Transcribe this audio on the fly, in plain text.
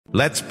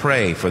Let's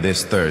pray for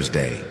this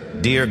Thursday.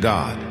 Dear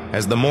God,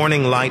 as the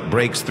morning light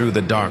breaks through the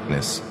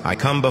darkness, I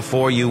come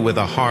before you with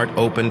a heart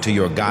open to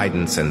your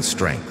guidance and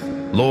strength.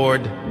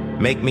 Lord,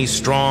 make me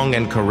strong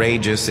and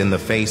courageous in the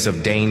face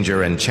of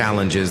danger and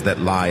challenges that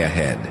lie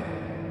ahead.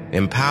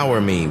 Empower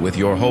me with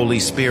your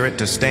Holy Spirit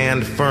to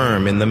stand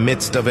firm in the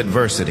midst of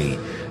adversity,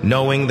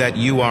 knowing that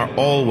you are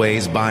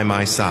always by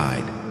my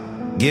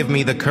side. Give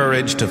me the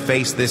courage to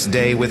face this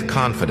day with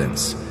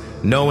confidence,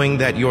 knowing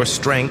that your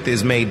strength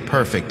is made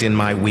perfect in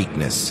my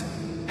weakness.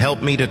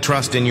 Help me to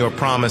trust in your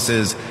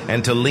promises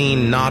and to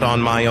lean not on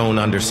my own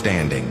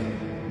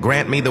understanding.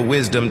 Grant me the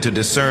wisdom to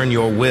discern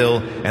your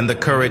will and the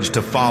courage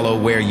to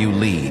follow where you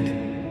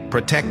lead.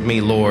 Protect me,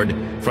 Lord,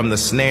 from the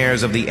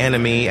snares of the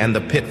enemy and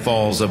the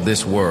pitfalls of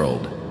this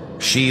world.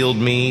 Shield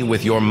me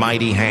with your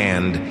mighty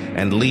hand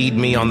and lead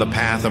me on the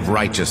path of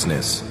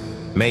righteousness.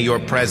 May your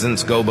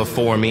presence go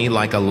before me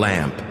like a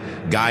lamp,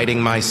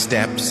 guiding my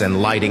steps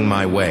and lighting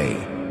my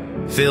way.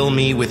 Fill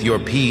me with your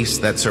peace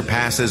that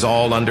surpasses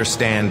all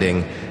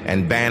understanding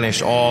and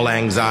banish all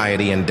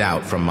anxiety and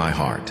doubt from my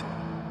heart.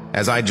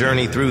 As I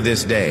journey through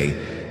this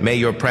day, may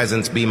your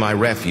presence be my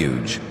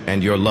refuge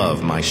and your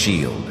love my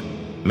shield.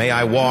 May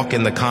I walk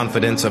in the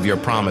confidence of your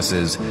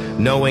promises,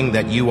 knowing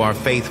that you are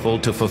faithful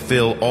to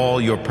fulfill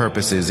all your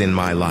purposes in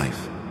my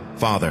life.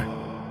 Father,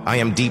 I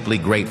am deeply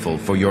grateful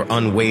for your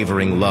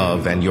unwavering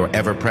love and your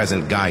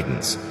ever-present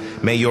guidance.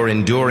 May your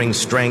enduring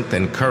strength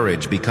and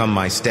courage become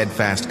my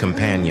steadfast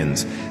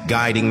companions,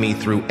 guiding me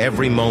through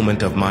every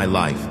moment of my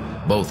life,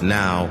 both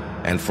now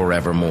and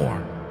forevermore.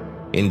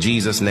 In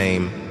Jesus'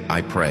 name,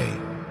 I pray.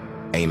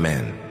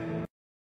 Amen.